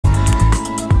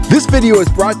This video is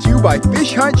brought to you by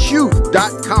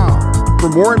FishHuntShoot.com. For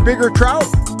more and bigger trout,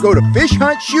 go to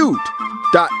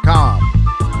FishHuntShoot.com.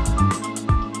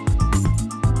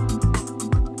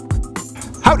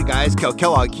 Howdy guys, Kel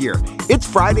Kellogg here. It's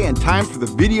Friday and time for the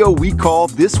video we call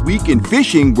This Week in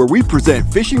Fishing, where we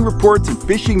present fishing reports and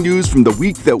fishing news from the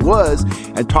week that was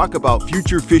and talk about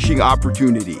future fishing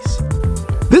opportunities.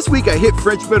 This week I hit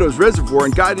French Meadows Reservoir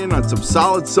and got in on some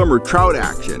solid summer trout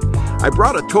action. I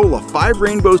brought a total of 5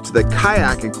 rainbows to the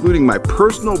kayak, including my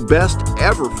personal best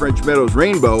ever French Meadows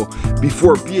rainbow,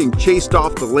 before being chased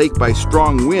off the lake by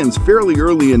strong winds fairly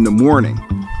early in the morning.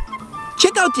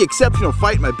 Check out the exceptional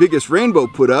fight my biggest rainbow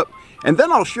put up, and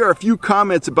then I'll share a few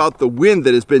comments about the wind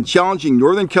that has been challenging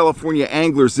Northern California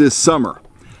anglers this summer.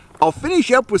 I'll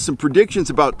finish up with some predictions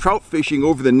about trout fishing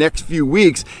over the next few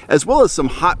weeks, as well as some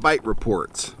hot bite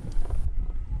reports.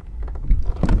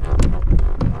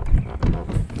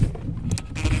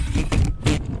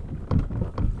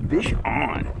 Fish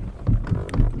on.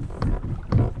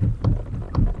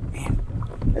 Man,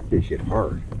 that fish hit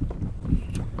hard.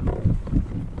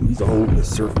 He's all over the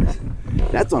surface.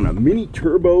 That's on a mini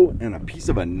turbo and a piece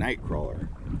of a night crawler.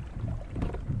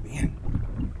 Man,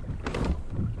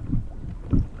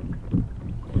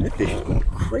 that fish is going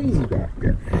crazy back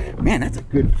there. Man, that's a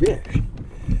good fish.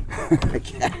 I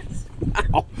guess.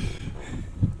 Wow.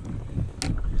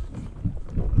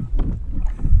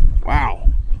 Wow.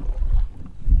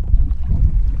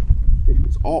 Fish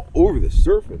was all over the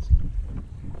surface.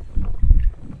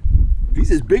 If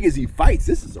he's as big as he fights,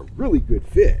 this is a really good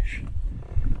fish.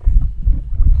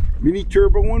 Mini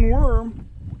turbo and worm.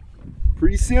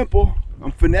 Pretty simple.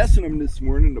 I'm finessing them this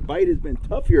morning. The bite has been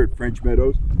tough here at French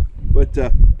Meadows, but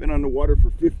been on the water for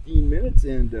 15 minutes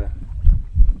and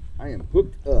I am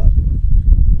hooked up.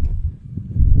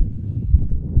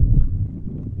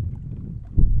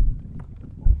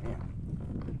 Oh man.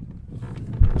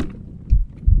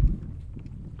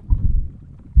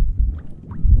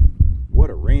 What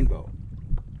a rainbow.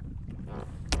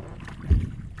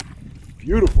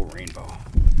 Beautiful rainbow.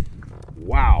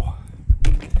 Wow.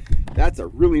 That's a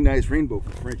really nice rainbow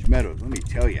for French Meadows, let me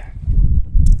tell you.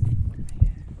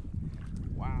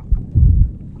 Wow.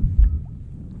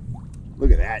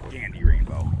 Look at that dandy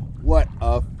rainbow. What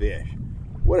a fish.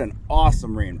 What an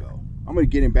awesome rainbow. I'm going to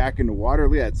get him back in the water.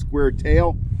 Look at that square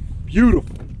tail.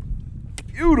 Beautiful.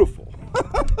 Beautiful.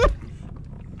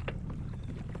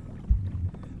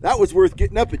 That was worth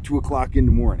getting up at 2 o'clock in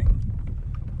the morning.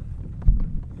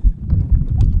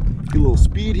 Get a little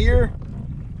speed here.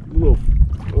 A little,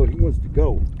 oh, he wants to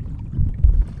go.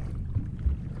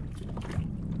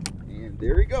 And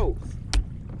there he goes.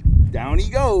 Down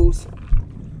he goes.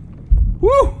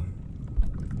 Woo!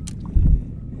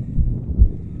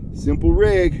 Simple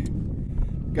rig.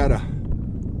 Got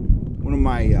one of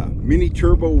my mini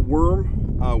turbo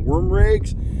worm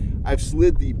rigs. I've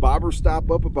slid the bobber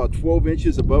stop up about 12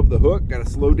 inches above the hook. Got a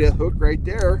slow death hook right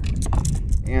there.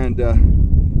 And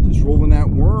just rolling that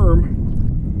worm.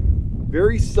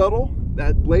 Very subtle.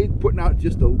 That blade putting out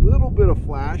just a little bit of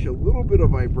flash, a little bit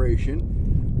of vibration.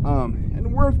 And the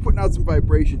worm's putting out some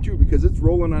vibration too because it's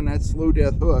rolling on that slow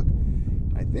death hook.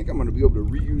 I think I'm going to be able to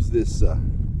reuse this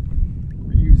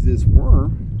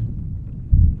worm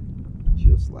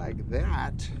just like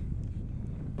that.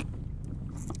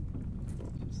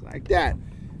 Just like that.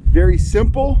 Very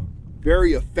simple,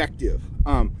 very effective.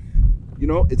 You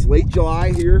know, it's late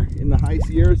July here in the high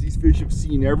Sierras. These fish have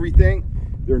seen everything.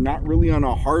 They're not really on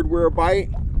a hardware bite.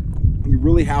 You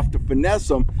really have to finesse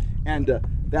them, and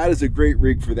that is a great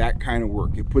rig for that kind of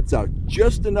work. It puts out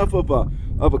just enough of a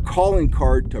calling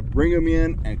card to bring them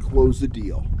in and close the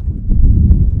deal.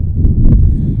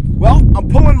 Well, I'm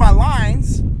pulling my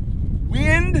lines.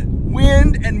 Wind,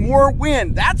 wind, and more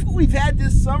wind. That's what we've had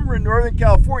this summer in Northern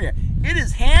California. It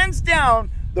is hands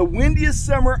down the windiest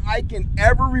summer I can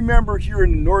ever remember here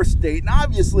in the North State, and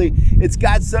obviously it's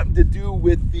got something to do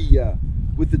with the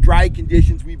dry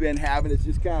conditions we've been having. It's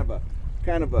just kind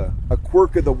of a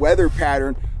quirk of the weather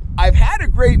pattern. I've had a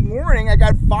great morning. I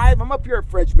got 5. I'm up here at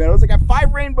French Meadows. I got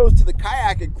 5 rainbows to the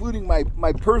kayak, including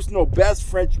my personal best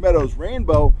French Meadows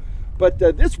rainbow. But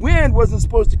this wind wasn't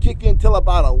supposed to kick in till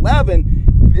about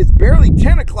 11. It's barely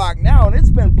 10 o'clock now, and it's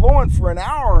been blowing for an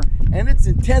hour, and it's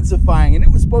intensifying, and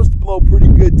it was supposed to blow pretty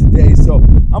good today. So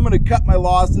I'm going to cut my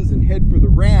losses and head for the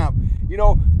ramp. You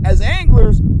know, as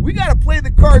anglers, we got to play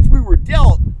the cards we were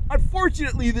dealt.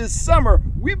 Unfortunately, this summer,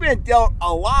 we've been dealt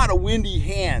a lot of windy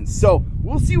hands. So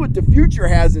we'll see what the future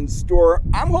has in store.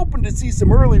 I'm hoping to see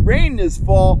some early rain this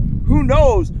fall. Who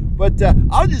knows? But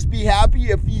I'll just be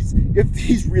happy if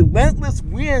these relentless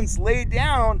winds lay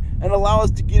down and allow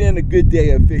us to get in a good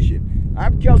day of fishing.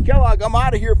 I'm Kel Kellogg. I'm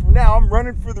out of here for now. I'm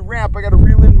running for the ramp. I got to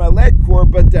reel in my lead core,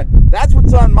 but that's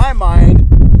what's on my mind.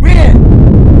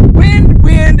 Wind, wind,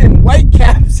 wind, and white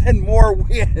caps and more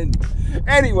wind.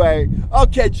 Anyway, I'll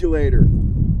catch you later.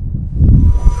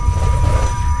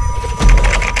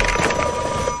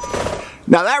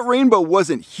 Now that rainbow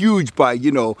wasn't huge by,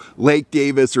 you know, Lake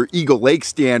Davis or Eagle Lake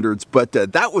standards, but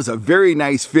that was a very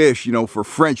nice fish, you know, for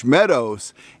French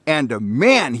Meadows. And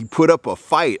man, he put up a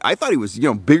fight. I thought he was, you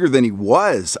know, bigger than he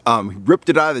was. He ripped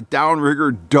it out of the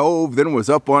downrigger, dove, then was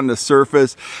up on the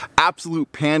surface.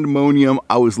 Absolute pandemonium.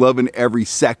 I was loving every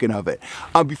second of it.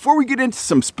 Before we get into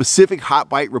some specific hot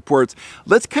bite reports,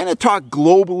 let's kind of talk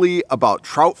globally about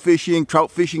trout fishing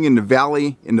in the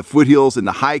valley, in the foothills, in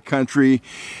the high country.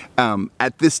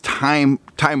 At this time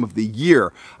of the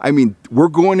year. I mean, we're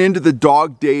going into the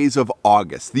dog days of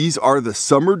August. These are the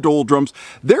summer doldrums.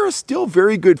 There is still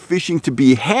very good fishing to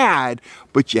be had,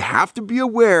 but you have to be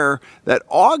aware that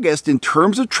August, in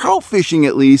terms of trout fishing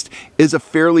at least, is a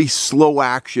fairly slow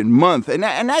action month. And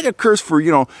that occurs for, you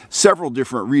know, several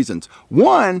different reasons.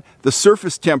 One, the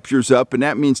surface temperature's up, and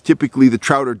that means typically the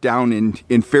trout are down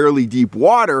in fairly deep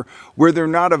water where they're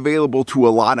not available to a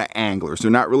lot of anglers. They're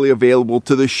not really available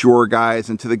to the shore guys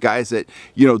and to the guys that,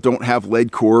 you know, don't have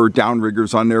lead core or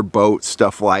downriggers on their boats,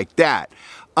 stuff like that.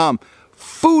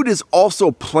 Food is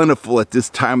also plentiful at this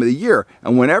time of the year,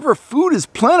 and whenever food is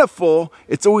plentiful,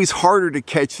 it's always harder to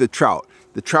catch the trout.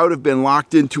 The trout have been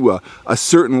locked into a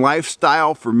certain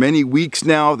lifestyle for many weeks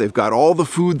now. They've got all the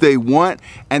food they want,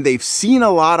 and they've seen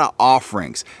a lot of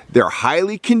offerings. They're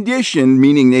highly conditioned,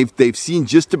 meaning they've seen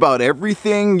just about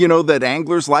everything, you know, that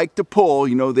anglers like to pull.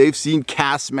 You know, they've seen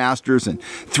cast masters and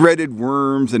threaded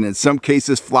worms, and in some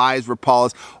cases flies,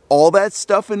 rapallas, all that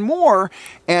stuff and more.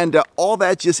 And all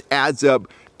that just adds up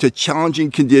to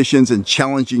challenging conditions and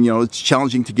challenging, you know, it's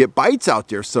challenging to get bites out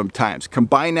there sometimes.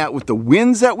 Combine that with the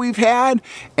winds that we've had,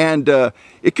 and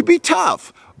it could be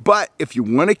tough. But if you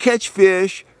want to catch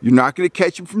fish, you're not going to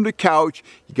catch them from the couch.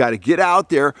 You got to get out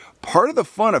there. Part of the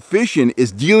fun of fishing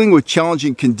is dealing with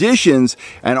challenging conditions,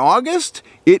 and August,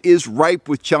 it is ripe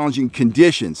with challenging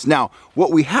conditions. Now,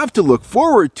 what we have to look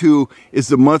forward to is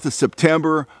the month of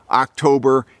September,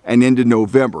 October, and into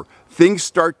November. Things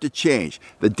start to change.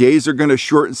 The days are going to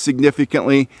shorten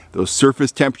significantly. Those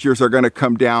surface temperatures are going to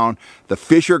come down. The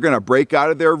fish are going to break out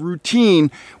of their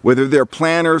routine, whether they're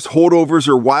planters, holdovers,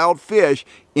 or wild fish.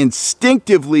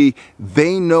 Instinctively,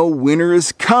 they know winter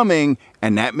is coming,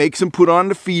 and that makes them put on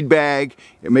the feed bag.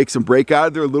 It makes them break out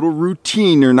of their little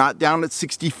routine. They're not down at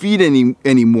 60 feet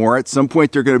anymore. At some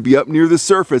point, they're going to be up near the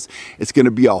surface. It's going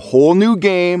to be a whole new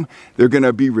game. They're going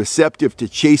to be receptive to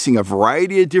chasing a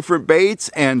variety of different baits,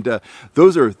 and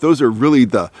those are really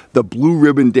the blue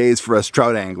ribbon days for us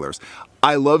trout anglers.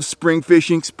 I love spring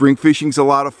fishing. Spring fishing's a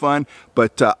lot of fun,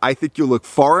 but I think you'll look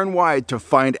far and wide to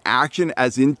find action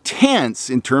as intense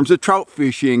in terms of trout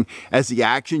fishing as the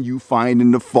action you find in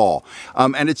the fall.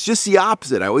 And it's just the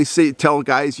opposite. I always tell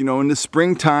guys, you know, in the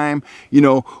springtime, you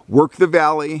know, work the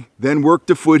valley, then work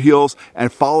the foothills,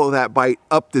 and follow that bite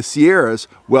up the Sierras.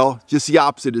 Well, just the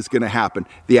opposite is going to happen.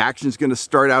 The action is going to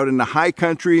start out in the high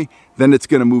country, then it's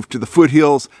going to move to the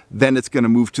foothills, then it's going to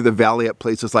move to the valley at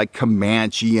places like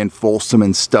Comanche and Folsom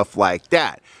and stuff like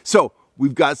that. So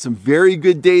we've got some very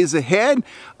good days ahead.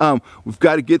 We've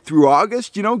got to get through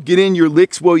August, you know, get in your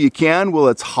licks while you can, while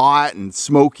it's hot and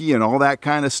smoky and all that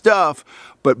kind of stuff.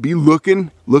 But be looking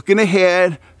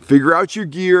ahead, figure out your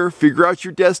gear, figure out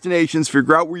your destinations,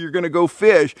 figure out where you're going to go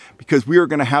fish, because we are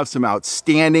going to have some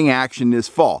outstanding action this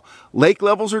fall. Lake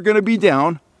levels are going to be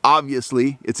down.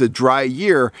 Obviously, it's a dry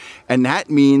year, and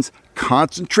that means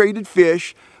concentrated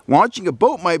fish. Launching a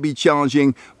boat might be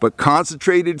challenging, but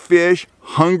concentrated fish,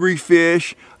 hungry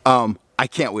fish, I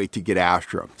can't wait to get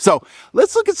after them. So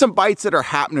let's look at some bites that are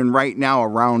happening right now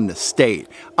around the state.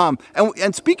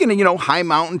 And speaking of, you know, high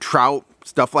mountain trout,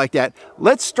 stuff like that,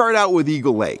 let's start out with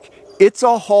Eagle Lake. It's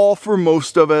a haul for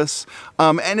most of us,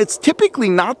 and it's typically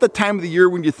not the time of the year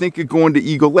when you think of going to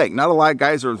Eagle Lake. Not a lot of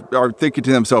guys are thinking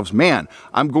to themselves, man,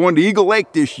 I'm going to Eagle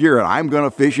Lake this year and I'm going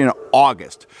to fish in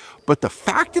August. But the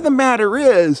fact of the matter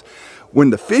is,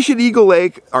 when the fish at Eagle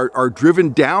Lake are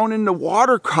driven down in the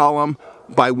water column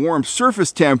by warm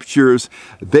surface temperatures,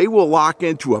 they will lock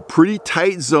into a pretty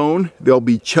tight zone. There'll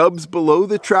be chubs below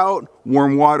the trout,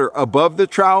 warm water above the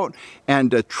trout,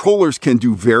 and trollers can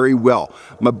do very well.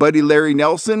 My buddy Larry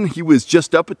Nelson, he was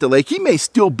just up at the lake. He may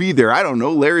still be there. I don't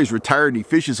know. Larry's retired and he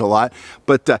fishes a lot,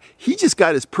 but he just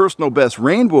got his personal best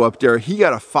rainbow up there. He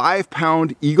got a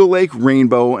 5-pound Eagle Lake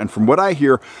rainbow, and from what I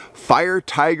hear, Fire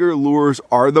Tiger lures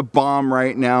are the bomb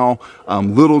right now.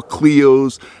 Little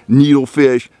Cleos,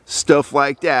 needlefish, stuff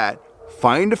like that.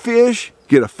 find a fish,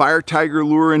 get a fire tiger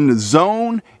lure in the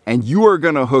zone, and you are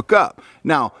going to hook up.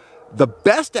 Now, the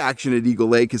best action at Eagle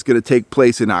Lake is going to take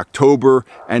place in October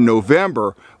and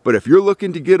November, but if you're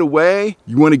looking to get away,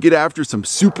 you want to get after some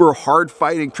super hard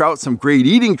fighting trout, some great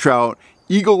eating trout,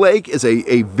 Eagle Lake is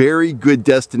a very good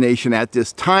destination at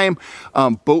this time.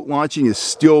 Boat launching is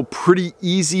still pretty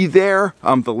easy there.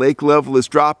 The lake level is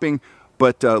dropping,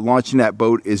 but launching that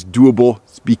boat is doable.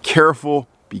 Be careful,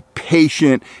 be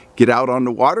patient, get out on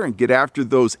the water and get after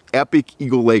those epic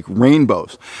Eagle Lake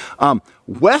rainbows.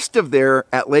 West of there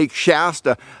at Lake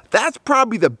Shasta, that's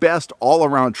probably the best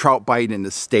all-around trout bite in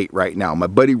the state right now. My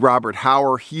buddy Robert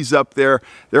Hauer, he's up there.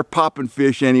 They're popping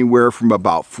fish anywhere from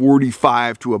about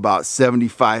 45 to about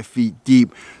 75 feet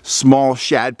deep. Small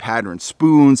shad pattern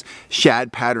spoons,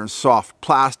 shad pattern soft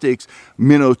plastics,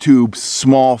 minnow tubes,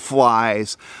 small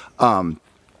flies,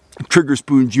 trigger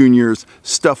spoon juniors,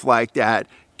 stuff like that.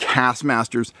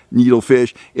 Castmasters,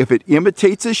 needlefish. If it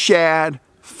imitates a shad,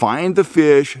 find the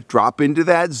fish, drop into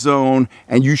that zone,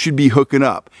 and you should be hooking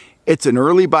up. It's an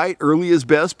early bite, early is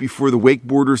best before the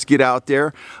wakeboarders get out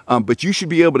there, but you should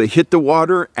be able to hit the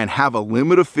water and have a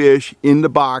limit of fish in the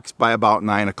box by about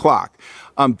 9 o'clock.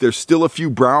 There's still a few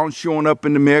browns showing up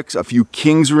in the mix, a few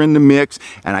kings are in the mix,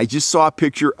 and I just saw a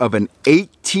picture of an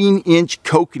 18-inch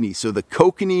kokanee. So the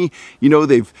kokanee, you know,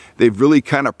 they've really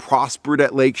kind of prospered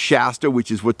at Lake Shasta,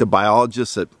 which is what the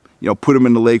biologists that, you know, put them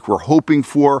in the lake were hoping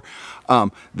for.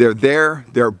 They're there,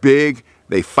 they're big,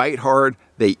 they fight hard,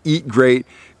 they eat great.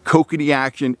 Kokanee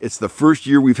action. It's the first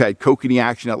year we've had kokanee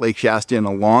action at Lake Shasta in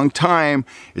a long time.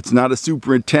 It's not a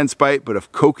super intense bite, but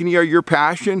if kokanee are your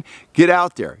passion, get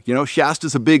out there. You know,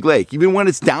 Shasta's a big lake. Even when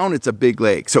it's down, it's a big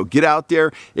lake. So get out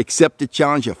there, accept the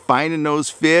challenge of finding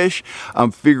those fish,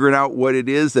 figuring out what it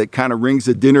is that kind of rings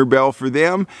the dinner bell for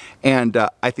them, and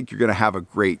I think you're going to have a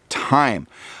great time.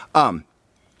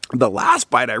 The last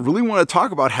bite I really want to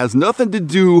talk about has nothing to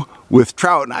do with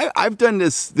trout, and I've done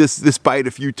this bite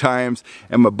a few times,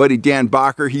 and my buddy Dan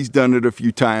Bacher, he's done it a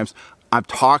few times. I'm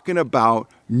talking about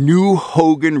New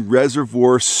Hogan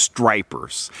Reservoir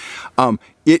stripers.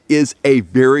 It is a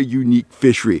very unique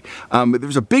fishery.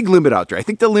 There's a big limit out there. I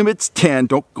think the limit's 10.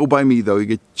 Don't go by me though, you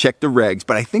get check the regs.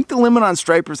 But I think the limit on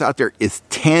stripers out there is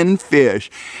 10 fish.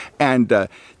 And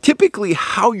typically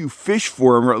how you fish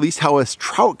for them, or at least how us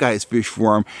trout guys fish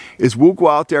for them, is we'll go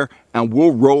out there and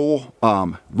we'll roll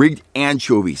rigged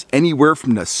anchovies anywhere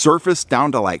from the surface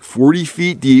down to like 40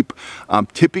 feet deep.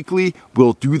 Typically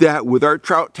we'll do that with our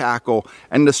trout tackle,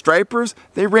 and the stripers,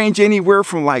 they range anywhere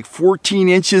from like 14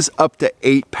 inches up to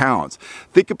 8 pounds.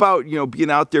 Think about, you know,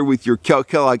 being out there with your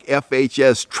Kellogg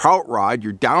FHS trout rod,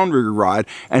 your downrigger rod,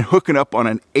 and hooking up on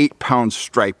an 8-pound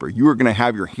striper. You are going to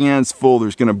have your hands full.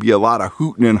 There's going to be a lot of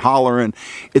hooting and hollering.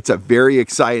 It's a very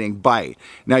exciting bite.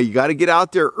 Now you got to get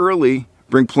out there early.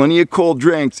 Bring plenty of cold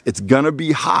drinks. It's gonna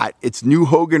be hot. It's New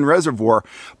Hogan Reservoir,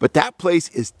 but that place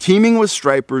is teeming with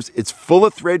stripers. It's full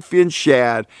of threadfin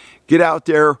shad. Get out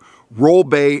there, roll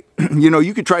bait. You know,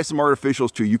 you can try some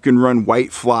artificials too. You can run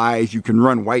white flies, you can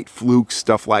run white flukes,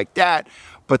 stuff like that.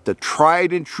 But the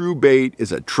tried and true bait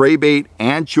is a tray bait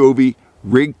anchovy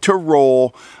rigged to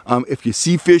roll. If you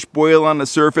see fish boil on the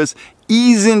surface,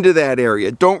 ease into that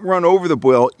area. Don't run over the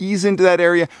boil. Ease into that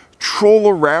area. Troll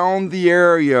around the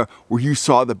area where you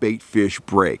saw the bait fish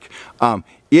break.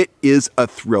 It is a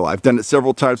thrill. I've done it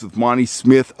several times with Monty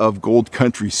Smith of Gold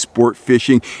Country Sport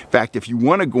Fishing. In fact, if you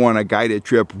want to go on a guided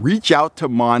trip, reach out to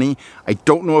Monty. I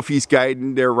don't know if he's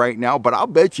guiding there right now, but I'll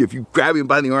bet you if you grab him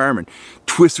by the arm and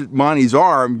twist Monty's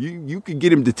arm, you could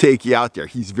get him to take you out there.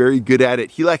 He's very good at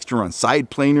it. He likes to run side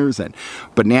planers and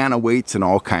banana weights and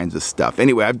all kinds of stuff.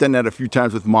 Anyway, I've done that a few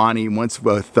times with Monty, once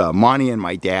with Monty and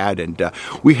my dad, and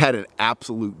we had an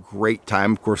absolute great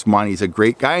time. Of course, Monty's a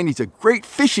great guy and he's a great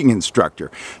fishing instructor.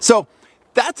 So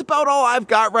that's about all I've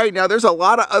got right now. There's a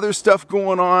lot of other stuff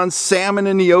going on. Salmon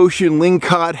in the ocean,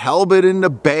 lingcod, halibut in the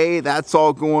bay, that's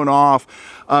all going off.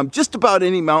 Just about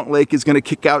any mountain lake is going to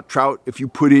kick out trout if you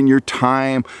put in your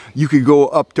time. You could go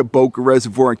up to Boca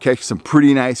Reservoir and catch some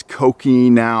pretty nice kokanee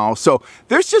now. So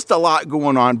there's just a lot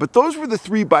going on, but those were the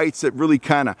 3 bites that really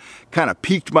kind of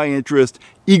piqued my interest.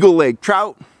 Eagle Lake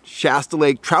trout, Shasta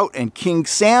Lake trout and king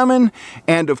salmon,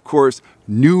 and of course,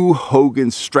 New Hogan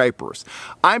stripers.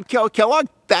 I'm Kel Kellogg.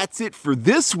 That's it for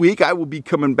this week. I will be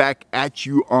coming back at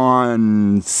you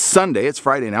on Sunday. It's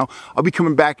Friday now. I'll be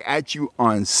coming back at you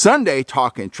on Sunday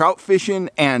talking trout fishing,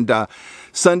 and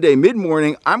Sunday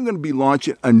mid-morning, I'm going to be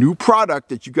launching a new product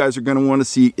that you guys are going to want to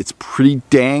see. It's pretty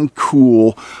dang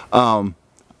cool.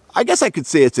 I guess I could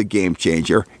say it's a game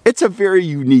changer. It's a very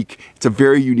unique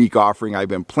offering I've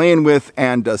been playing with,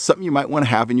 and something you might want to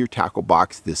have in your tackle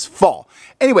box this fall.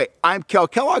 Anyway, I'm Kel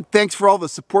Kellogg. Thanks for all the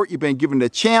support you've been giving the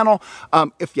channel.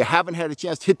 If you haven't had a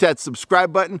chance to hit that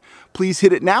subscribe button, please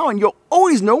hit it now, and you'll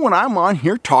always know when I'm on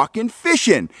here talking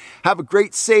fishing. Have a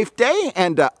great, safe day,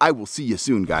 and I will see you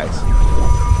soon, guys.